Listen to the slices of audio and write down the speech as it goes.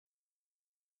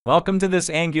Welcome to this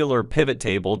Angular Pivot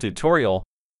Table tutorial.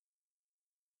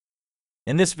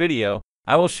 In this video,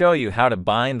 I will show you how to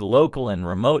bind local and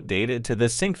remote data to the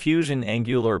Syncfusion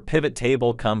Angular Pivot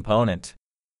Table component.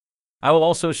 I will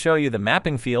also show you the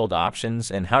mapping field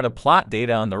options and how to plot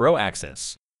data on the row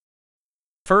axis.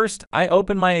 First, I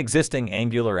open my existing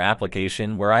Angular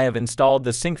application where I have installed the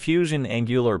Syncfusion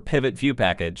Angular Pivot View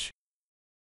package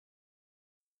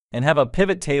and have a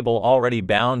pivot table already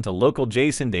bound to local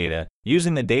JSON data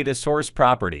using the data source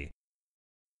property.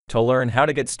 To learn how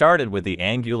to get started with the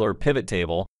Angular Pivot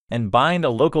Table and bind a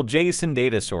local JSON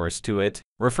data source to it,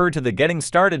 refer to the Getting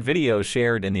Started video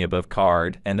shared in the above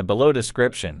card and the below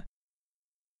description.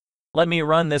 Let me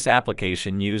run this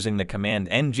application using the command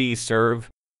ng-serve.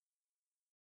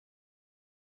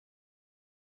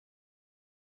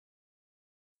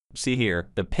 See here,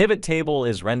 the pivot table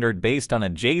is rendered based on a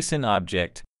JSON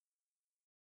object.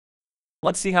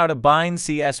 Let's see how to bind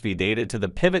CSV data to the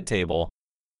pivot table.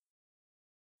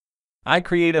 I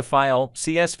create a file,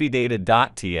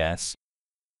 csvdata.ts,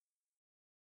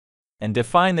 and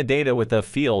define the data with the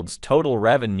fields total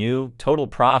revenue, total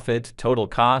profit, total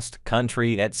cost,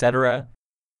 country, etc.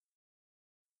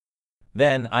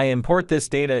 Then I import this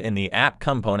data in the app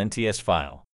component ts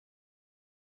file.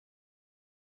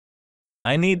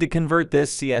 I need to convert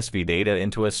this CSV data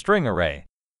into a string array.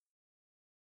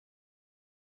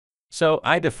 So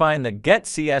I define the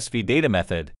getCSVData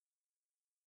method.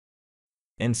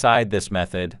 Inside this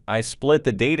method, I split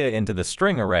the data into the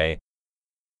string array.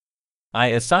 I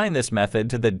assign this method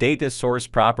to the data source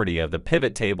property of the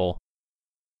pivot table.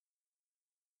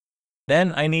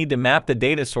 Then I need to map the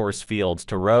data source fields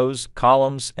to rows,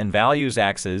 columns, and values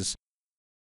axes.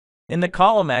 In the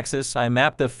column axis, I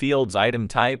map the fields item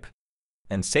type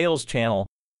and sales channel.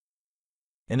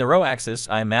 In the row axis,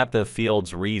 I map the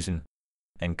fields region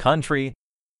and country,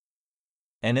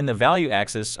 and in the value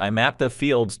axis, I map the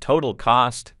fields total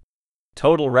cost,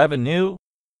 total revenue,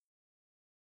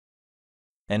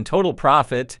 and total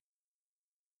profit.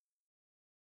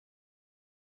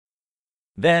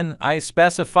 Then I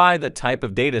specify the type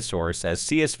of data source as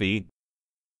CSV.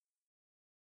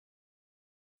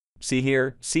 See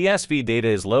here, CSV data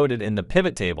is loaded in the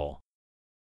pivot table.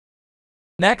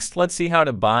 Next, let's see how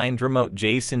to bind remote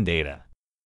JSON data.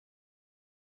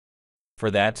 For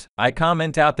that, I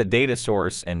comment out the data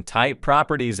source and type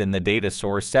properties in the data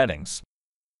source settings.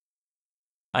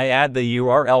 I add the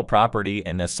URL property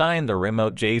and assign the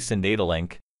remote JSON data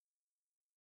link.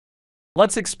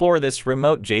 Let's explore this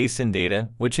remote JSON data,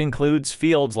 which includes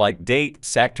fields like date,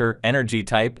 sector, energy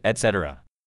type, etc.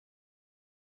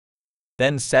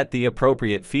 Then set the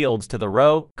appropriate fields to the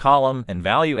row, column, and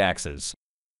value axes.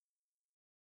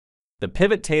 The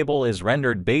pivot table is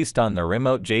rendered based on the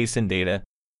remote JSON data.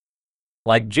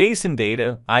 Like JSON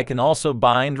data, I can also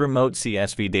bind remote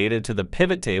CSV data to the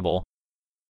pivot table.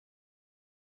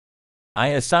 I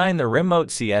assign the remote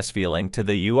CSV link to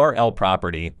the URL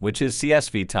property, which is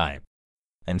CSV type,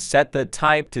 and set the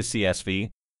type to CSV.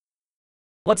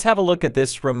 Let's have a look at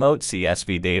this remote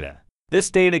CSV data. This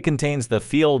data contains the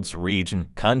fields region,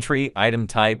 country, item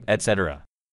type, etc.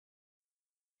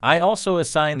 I also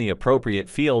assign the appropriate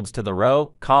fields to the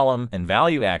row, column, and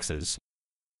value axes.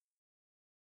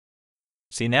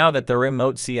 See now that the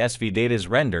remote CSV data is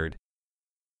rendered.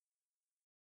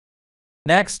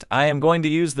 Next, I am going to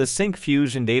use the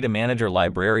Syncfusion Data Manager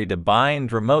library to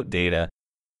bind remote data.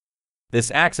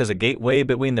 This acts as a gateway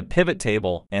between the pivot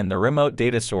table and the remote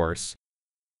data source.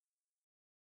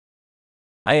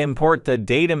 I import the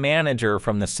Data Manager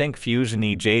from the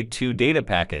Syncfusion EJ2 data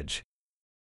package.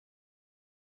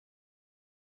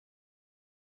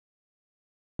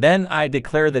 Then I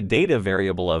declare the data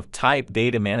variable of type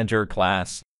Data Manager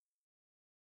class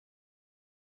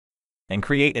and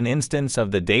create an instance of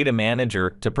the Data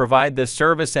Manager to provide the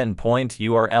service endpoint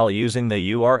URL using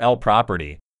the URL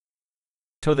property.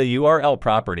 To the URL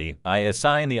property, I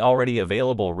assign the already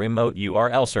available remote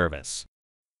URL service.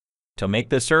 To make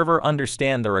the server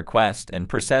understand the request and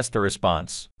process the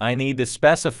response, I need to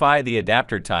specify the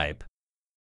adapter type.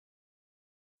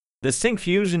 The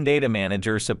Syncfusion Data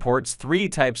Manager supports three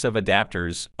types of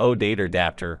adapters: OData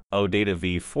adapter, OData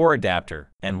v4 adapter,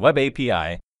 and Web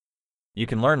API. You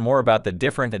can learn more about the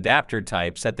different adapter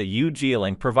types at the UG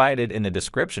link provided in the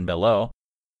description below.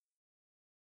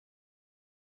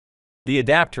 The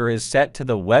adapter is set to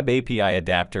the Web API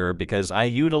adapter because I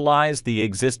utilized the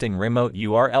existing remote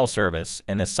URL service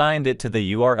and assigned it to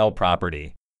the URL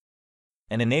property,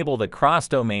 and enable the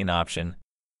cross-domain option.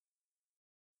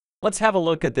 Let's have a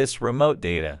look at this remote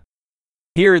data.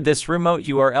 Here, this remote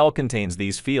URL contains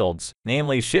these fields,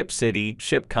 namely ship city,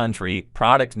 ship country,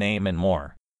 product name, and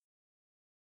more.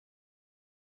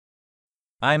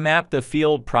 I map the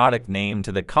field product name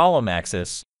to the column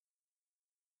axis.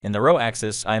 In the row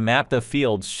axis, I map the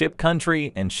fields ship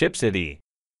country and ship city.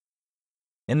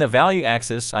 In the value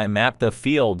axis, I map the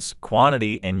fields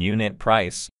quantity and unit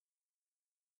price.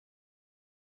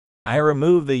 I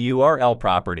remove the URL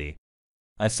property,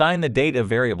 assign the data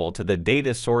variable to the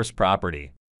data source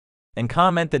property, and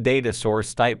comment the data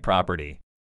source type property.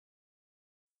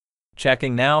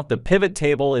 Checking now, the pivot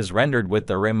table is rendered with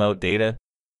the remote data.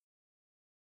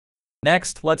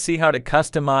 Next, let's see how to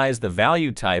customize the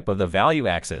value type of the value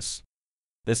axis.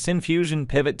 The Syncfusion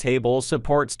Pivot Table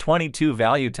supports 22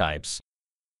 value types.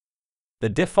 The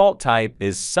default type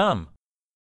is sum.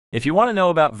 If you want to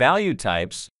know about value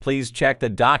types, please check the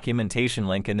documentation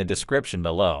link in the description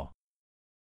below.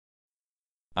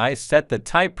 I set the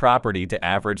type property to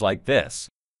average like this.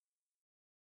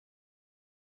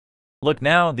 Look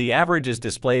now, the average is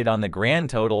displayed on the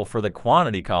grand total for the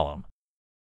quantity column.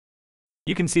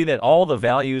 You can see that all the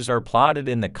values are plotted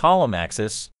in the column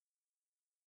axis.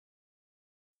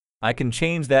 I can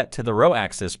change that to the row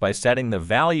axis by setting the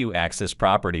value axis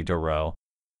property to row.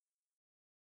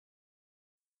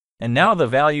 And now the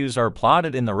values are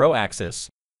plotted in the row axis.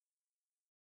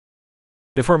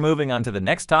 Before moving on to the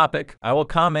next topic, I will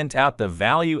comment out the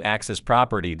value axis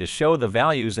property to show the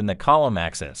values in the column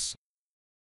axis.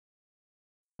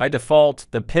 By default,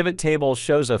 the pivot table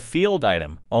shows a field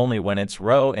item only when its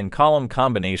row and column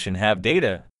combination have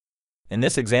data. In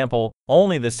this example,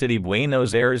 only the city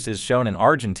Buenos Aires is shown in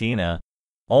Argentina.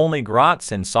 Only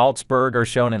Graz and Salzburg are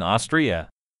shown in Austria.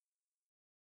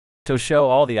 To show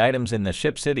all the items in the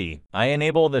ship city, I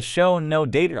enable the Show No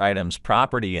Data Items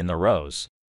property in the rows.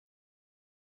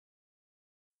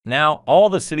 Now, all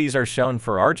the cities are shown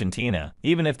for Argentina,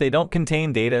 even if they don't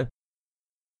contain data.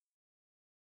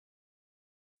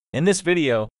 In this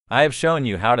video, I have shown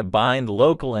you how to bind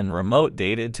local and remote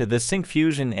data to the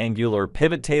Syncfusion Angular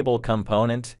Pivot Table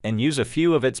component and use a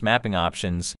few of its mapping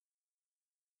options.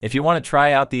 If you want to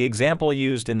try out the example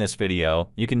used in this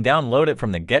video, you can download it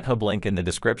from the GitHub link in the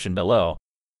description below.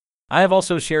 I have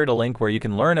also shared a link where you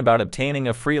can learn about obtaining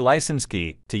a free license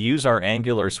key to use our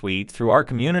Angular suite through our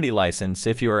community license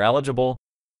if you are eligible.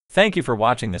 Thank you for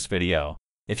watching this video.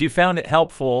 If you found it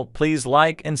helpful, please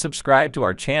like and subscribe to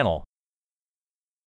our channel.